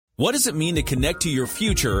What does it mean to connect to your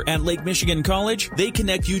future at Lake Michigan College? They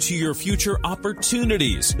connect you to your future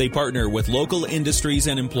opportunities. They partner with local industries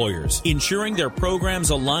and employers, ensuring their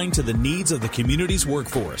programs align to the needs of the community's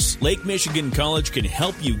workforce. Lake Michigan College can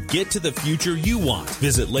help you get to the future you want.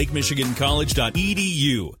 Visit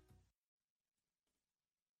lakemichigancollege.edu.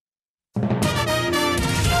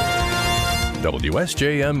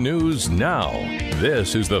 WSJM News Now.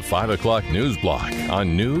 This is the 5 o'clock news block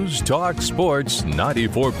on News Talk Sports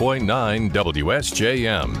 94.9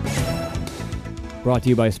 WSJM. Brought to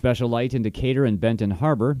you by Special Light in Decatur and Benton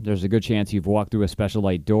Harbor. There's a good chance you've walked through a Special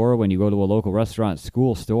Light door when you go to a local restaurant,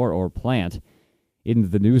 school, store, or plant.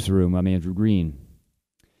 In the newsroom, I'm Andrew Green.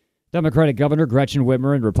 Democratic Governor Gretchen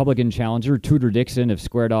Whitmer and Republican challenger Tudor Dixon have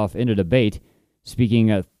squared off in a debate.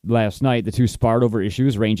 Speaking last night, the two sparred over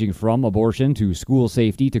issues ranging from abortion to school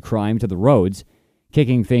safety to crime to the roads.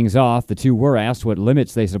 Kicking things off, the two were asked what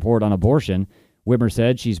limits they support on abortion. Whitmer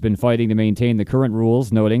said she's been fighting to maintain the current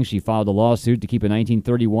rules, noting she filed a lawsuit to keep a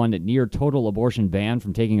 1931 near-total abortion ban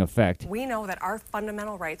from taking effect. We know that our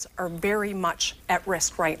fundamental rights are very much at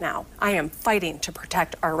risk right now. I am fighting to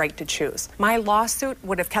protect our right to choose. My lawsuit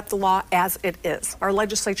would have kept the law as it is. Our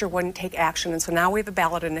legislature wouldn't take action, and so now we have a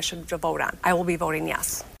ballot initiative to vote on. I will be voting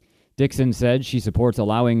yes. Dixon said she supports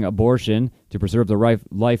allowing abortion to preserve the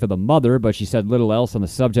life of the mother, but she said little else on the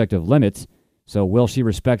subject of limits. So will she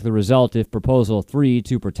respect the result if Proposal 3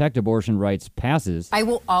 to protect abortion rights passes? I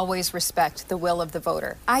will always respect the will of the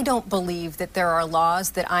voter. I don't believe that there are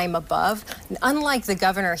laws that I'm above. Unlike the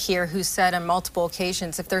governor here who said on multiple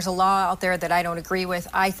occasions, if there's a law out there that I don't agree with,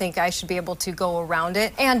 I think I should be able to go around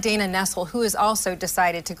it. And Dana Nessel, who has also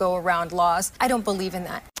decided to go around laws. I don't believe in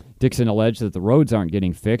that. Dixon alleged that the roads aren't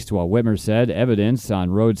getting fixed, while Whitmer said evidence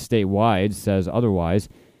on roads statewide says otherwise.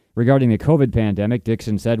 Regarding the COVID pandemic,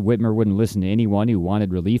 Dixon said Whitmer wouldn't listen to anyone who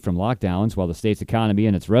wanted relief from lockdowns while the state's economy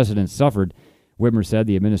and its residents suffered. Whitmer said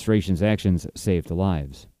the administration's actions saved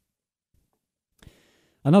lives.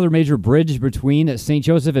 Another major bridge between St.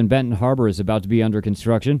 Joseph and Benton Harbor is about to be under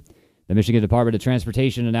construction. The Michigan Department of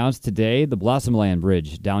Transportation announced today the Blossomland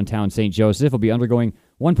Bridge downtown St. Joseph will be undergoing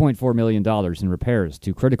 $1.4 million in repairs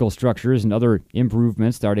to critical structures and other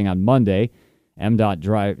improvements starting on Monday.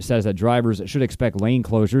 MDOT says that drivers should expect lane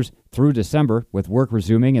closures through December, with work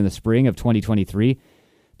resuming in the spring of 2023.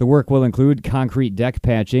 The work will include concrete deck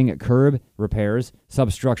patching, curb repairs,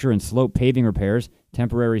 substructure and slope paving repairs,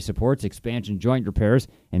 temporary supports, expansion joint repairs,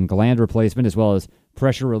 and gland replacement, as well as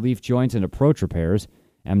pressure relief joints and approach repairs.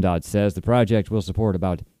 MDOT says the project will support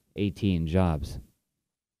about 18 jobs.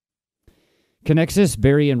 Connexus,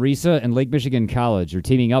 Berry and Risa, and Lake Michigan College are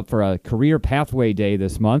teaming up for a Career Pathway Day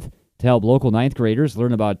this month to help local ninth graders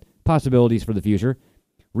learn about possibilities for the future.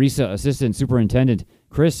 Risa Assistant Superintendent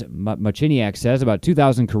Chris Machiniak says about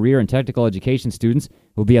 2,000 career and technical education students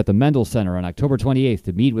will be at the Mendel Center on October 28th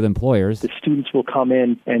to meet with employers. The students will come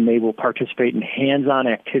in and they will participate in hands-on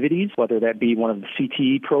activities, whether that be one of the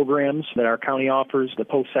CTE programs that our county offers, the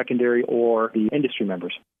post-secondary, or the industry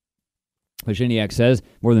members. Machiniak says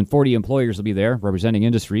more than 40 employers will be there, representing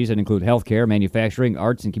industries that include healthcare, manufacturing,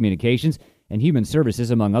 arts and communications, and human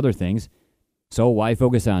services, among other things. So why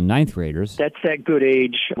focus on ninth graders? That's that good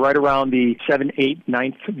age, right around the 7th, 8th,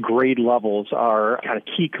 9th grade levels are kind of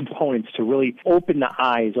key components to really open the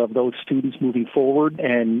eyes of those students moving forward.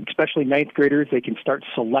 And especially ninth graders, they can start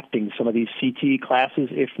selecting some of these CTE classes.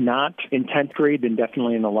 If not in 10th grade, then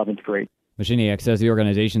definitely in 11th grade. Machiniak says the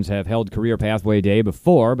organizations have held Career Pathway Day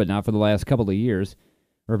before, but not for the last couple of years.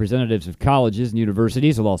 Representatives of colleges and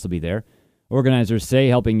universities will also be there. Organizers say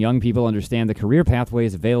helping young people understand the career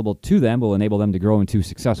pathways available to them will enable them to grow into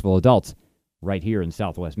successful adults right here in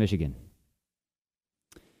Southwest Michigan.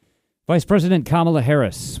 Vice President Kamala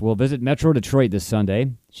Harris will visit Metro Detroit this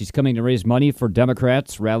Sunday. She's coming to raise money for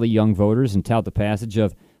Democrats, rally young voters, and tout the passage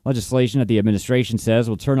of legislation that the administration says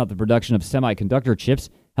will turn up the production of semiconductor chips,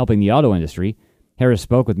 helping the auto industry. Harris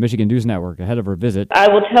spoke with Michigan News Network ahead of her visit. I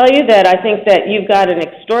will tell you that I think that you've got an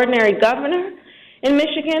extraordinary governor in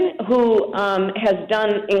Michigan who has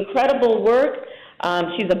done incredible work.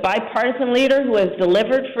 She's a bipartisan leader who has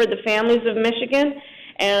delivered for the families of Michigan,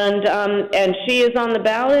 and she is on the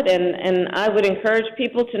ballot, and I would encourage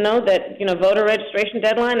people to know that, voter registration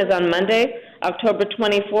deadline is on Monday, October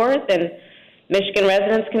 24th, and Michigan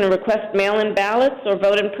residents can request mail-in ballots or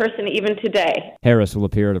vote in person even today. Harris will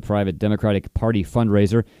appear at a private Democratic Party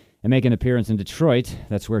fundraiser and make an appearance in Detroit.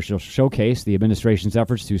 That's where she'll showcase the administration's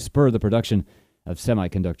efforts to spur the production of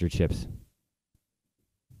semiconductor chips.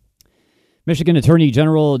 Michigan Attorney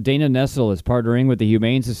General Dana Nessel is partnering with the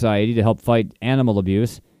Humane Society to help fight animal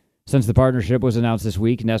abuse. Since the partnership was announced this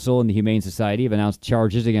week, Nestle and the Humane Society have announced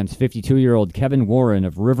charges against 52-year-old Kevin Warren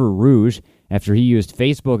of River Rouge after he used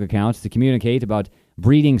Facebook accounts to communicate about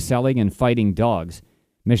breeding, selling, and fighting dogs.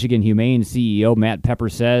 Michigan Humane CEO Matt Pepper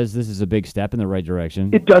says this is a big step in the right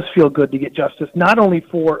direction. It does feel good to get justice, not only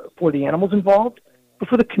for the animals involved, but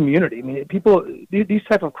for the community. I mean, these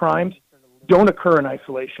type of crimes don't occur in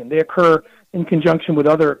isolation. They occur in conjunction with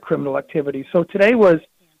other criminal activities. So today was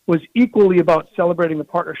equally about celebrating the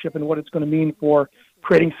partnership and what it's going to mean for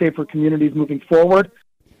creating safer communities moving forward.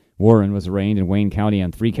 Warren was arraigned in Wayne County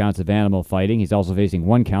on 3 counts of animal fighting. He's also facing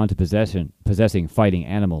 1 count of possessing fighting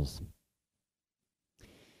animals.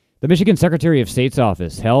 The Michigan Secretary of State's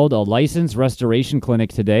office held a license restoration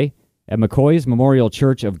clinic today at McCoy's Memorial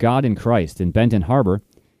Church of God in Christ in Benton Harbor.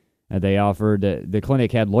 The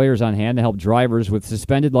clinic had lawyers on hand to help drivers with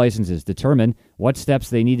suspended licenses determine what steps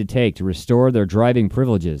they need to take to restore their driving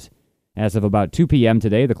privileges. As of about 2 p.m.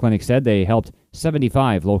 today, the clinic said they helped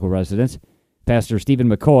 75 local residents. Pastor Stephen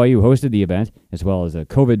McCoy, who hosted the event, as well as a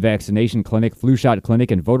COVID vaccination clinic, flu shot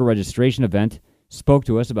clinic, and voter registration event, spoke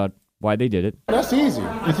to us about why they did it. That's easy.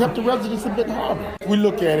 It's helped the residents of Benton Harbor. We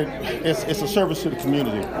look at it, it's a service to the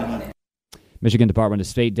community. Michigan Department of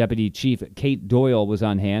State Deputy Chief Kate Doyle was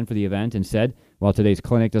on hand for the event and said, while today's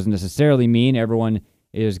clinic doesn't necessarily mean everyone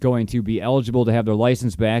is going to be eligible to have their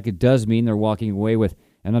license back, it does mean they're walking away with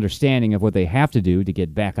an understanding of what they have to do to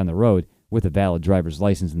get back on the road with a valid driver's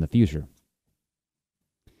license in the future.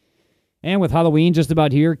 And with Halloween just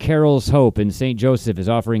about here, Carol's Hope in St. Joseph is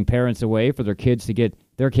offering parents a way for their kids to get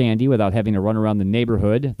their candy without having to run around the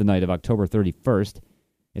neighborhood the night of October 31st.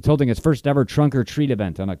 It's holding its first ever trunk or treat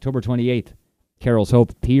event on October 28th. Carol's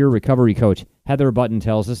Hope peer recovery coach Heather Button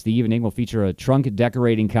tells us the evening will feature a trunk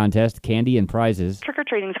decorating contest, candy, and prizes.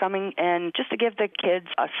 Trick-or-treating's coming, and just to give the kids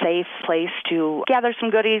a safe place to gather some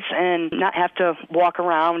goodies and not have to walk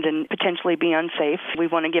around and potentially be unsafe. We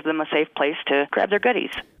want to give them a safe place to grab their goodies.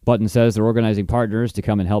 Button says they're organizing partners to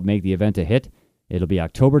come and help make the event a hit. It'll be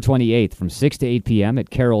October 28th from 6 to 8 p.m. at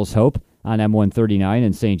Carol's Hope on M139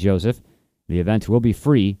 in St. Joseph. The event will be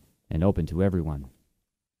free and open to everyone.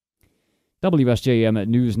 WSJM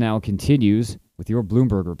News Now continues with your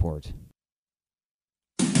Bloomberg report.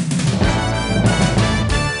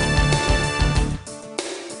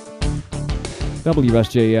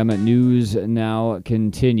 WSJM News Now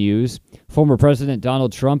continues. Former President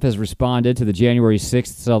Donald Trump has responded to the January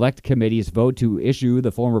 6th Select Committee's vote to issue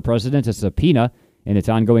the former president a subpoena in its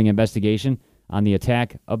ongoing investigation on the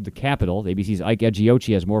attack of the Capitol. ABC's Ike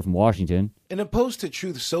Egiocci has more from Washington. In a post to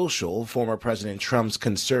Truth Social, former President Trump's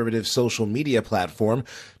conservative social media platform,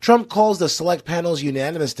 Trump calls the select panel's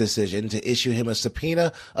unanimous decision to issue him a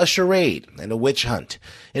subpoena a charade and a witch hunt.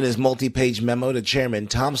 In his multi-page memo to Chairman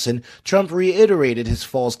Thompson, Trump reiterated his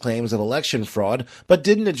false claims of election fraud, but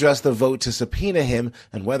didn't address the vote to subpoena him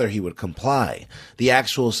and whether he would comply. The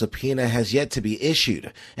actual subpoena has yet to be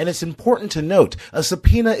issued, and it's important to note a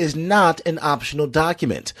subpoena is not an optional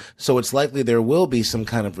document, so it's likely there will be some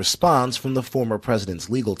kind of response from the former president's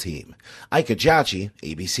legal team. Ike Egiocci,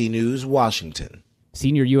 ABC News, Washington.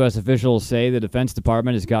 Senior U.S. officials say the Defense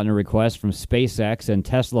Department has gotten a request from SpaceX and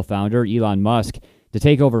Tesla founder Elon Musk to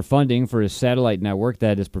take over funding for his satellite network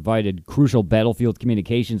that has provided crucial battlefield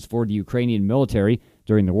communications for the Ukrainian military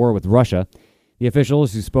during the war with Russia. The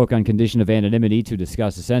officials, who spoke on condition of anonymity to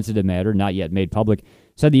discuss a sensitive matter not yet made public,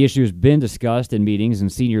 said the issue has been discussed in meetings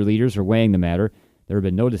and senior leaders are weighing the matter. There have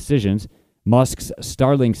been no decisions. Musk's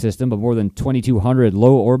Starlink system of more than 2,200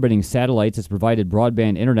 low-orbiting satellites has provided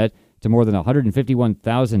broadband internet to more than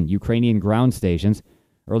 151,000 Ukrainian ground stations.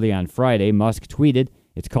 Early on Friday, Musk tweeted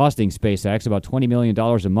it's costing SpaceX about $20 million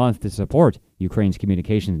a month to support Ukraine's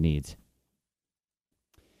communications needs.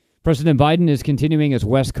 President Biden is continuing his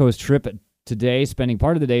West Coast trip today, spending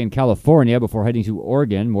part of the day in California before heading to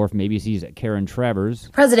Oregon. More from ABC's Karen Travers.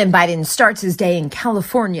 President Biden starts his day in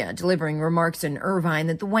California, delivering remarks in Irvine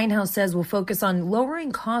that the White House says will focus on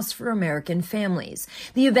lowering costs for American families.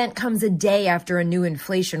 The event comes a day after a new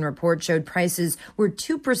inflation report showed prices were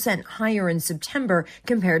 2% higher in September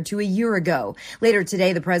compared to a year ago. Later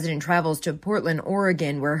today, the president travels to Portland,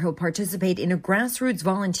 Oregon, where he'll participate in a grassroots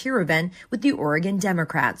volunteer event with the Oregon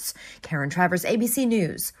Democrats. Karen Travers, ABC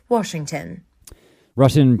News, Washington.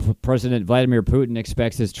 Russian President Vladimir Putin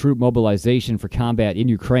expects his troop mobilization for combat in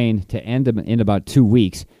Ukraine to end in about 2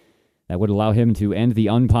 weeks. That would allow him to end the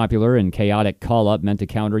unpopular and chaotic call-up meant to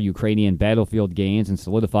counter Ukrainian battlefield gains and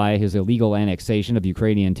solidify his illegal annexation of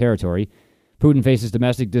Ukrainian territory. Putin faces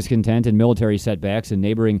domestic discontent and military setbacks in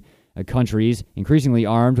neighboring countries, increasingly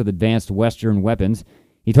armed with advanced Western weapons.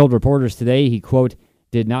 He told reporters today he, quote,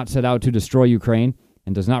 did not set out to destroy Ukraine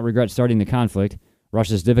and does not regret starting the conflict.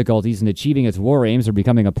 Russia's difficulties in achieving its war aims are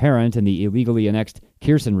becoming apparent in the illegally annexed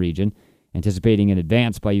Kherson region. Anticipating an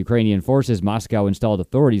advance by Ukrainian forces, Moscow installed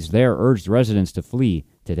authorities there urged residents to flee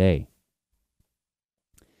today.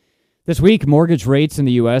 This week, mortgage rates in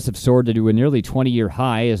the U.S. have soared to a nearly 20-year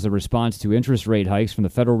high as a response to interest rate hikes from the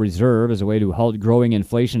Federal Reserve as a way to halt growing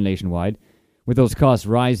inflation nationwide. With those costs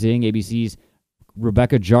rising, ABC's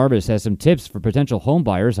Rebecca Jarvis has some tips for potential home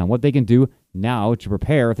buyers on what they can do now to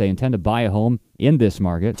prepare if they intend to buy a home in this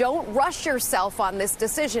market. Don't rush yourself on this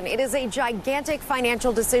decision. It is a gigantic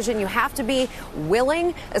financial decision. You have to be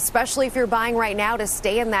willing, especially if you're buying right now, to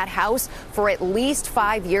stay in that house for at least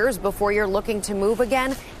 5 years before you're looking to move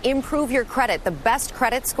again. Improve your credit. The best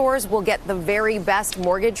credit scores will get the very best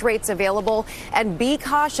mortgage rates available. And be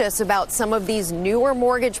cautious about some of these newer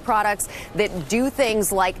mortgage products that do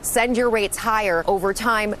things like send your rates higher over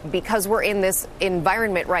time because we're in this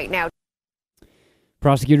environment right now.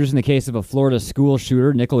 Prosecutors in the case of a Florida school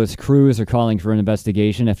shooter, Nicholas Cruz, are calling for an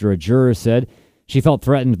investigation after a juror said she felt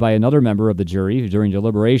threatened by another member of the jury during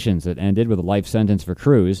deliberations that ended with a life sentence for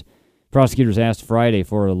Cruz. Prosecutors asked Friday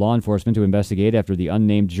for law enforcement to investigate after the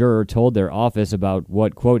unnamed juror told their office about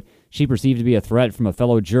what, quote, she perceived to be a threat from a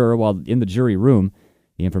fellow juror while in the jury room.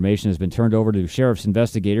 The information has been turned over to sheriff's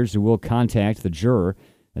investigators who will contact the juror.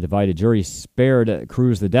 A divided jury spared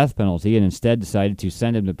Cruz the death penalty and instead decided to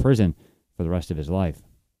send him to prison for the rest of his life.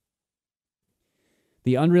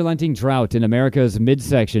 The unrelenting drought in America's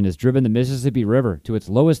midsection has driven the Mississippi River to its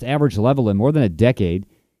lowest average level in more than a decade.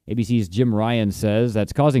 ABC's Jim Ryan says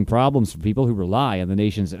that's causing problems for people who rely on the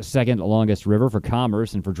nation's second longest river for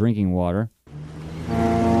commerce and for drinking water.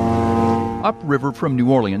 Upriver from New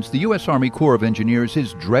Orleans, the U.S. Army Corps of Engineers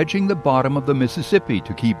is dredging the bottom of the Mississippi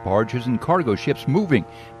to keep barges and cargo ships moving.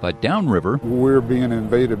 But downriver, we're being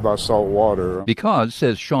invaded by salt water. Because,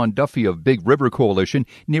 says Sean Duffy of Big River Coalition,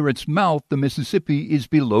 near its mouth, the Mississippi is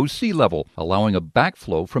below sea level, allowing a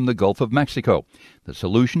backflow from the Gulf of Mexico. The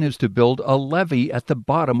solution is to build a levee at the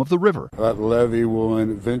bottom of the river. That levee will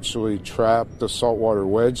eventually trap the saltwater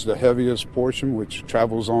wedge, the heaviest portion, which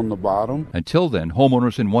travels on the bottom. Until then,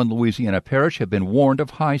 homeowners in one Louisiana parish have been warned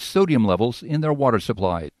of high sodium levels in their water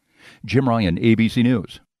supply. Jim Ryan, ABC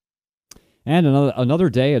News. And another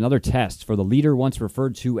day, another test for the leader once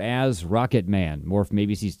referred to as Rocket Man. More from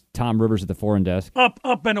ABC's Tom Rivers at the Foreign Desk.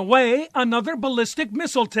 Up, and away, another ballistic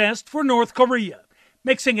missile test for North Korea.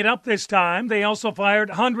 Mixing it up this time, they also fired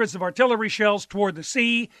hundreds of artillery shells toward the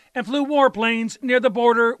sea and flew warplanes near the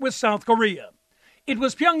border with South Korea. It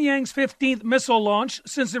was Pyongyang's 15th missile launch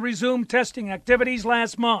since it resumed testing activities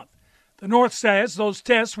last month. The North says those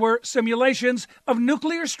tests were simulations of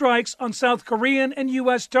nuclear strikes on South Korean and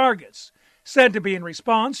U.S. targets, said to be in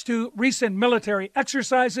response to recent military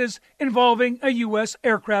exercises involving a U.S.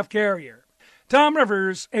 aircraft carrier. Tom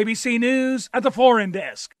Rivers, ABC News at the Foreign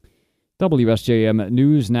Desk. WSJM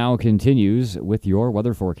News now continues with your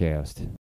weather forecast.